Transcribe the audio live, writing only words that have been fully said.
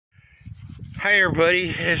Hi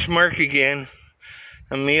everybody, it's Mark again.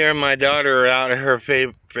 And me and my daughter are out at her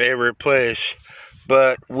favorite place,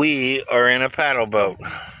 but we are in a paddle boat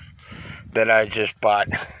that I just bought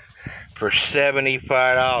for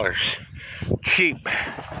 $75. Cheap.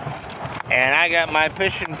 And I got my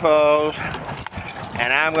fishing poles,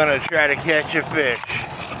 and I'm gonna try to catch a fish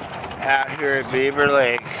out here at Beaver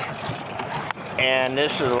Lake. And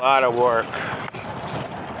this is a lot of work.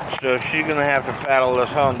 So she's gonna have to paddle us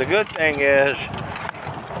home. The good thing is,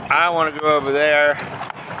 I want to go over there,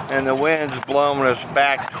 and the wind's blowing us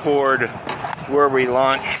back toward where we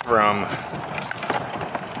launched from.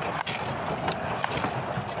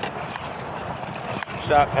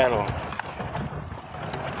 Stop paddling.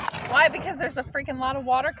 Why? Because there's a freaking lot of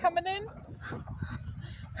water coming in?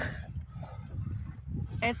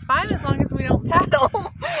 It's fine as long as we don't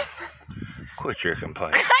paddle. Quit your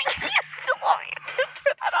complaining. You still want me to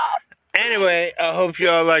turn that off. Anyway, I hope you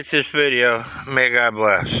all like this video. May God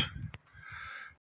bless.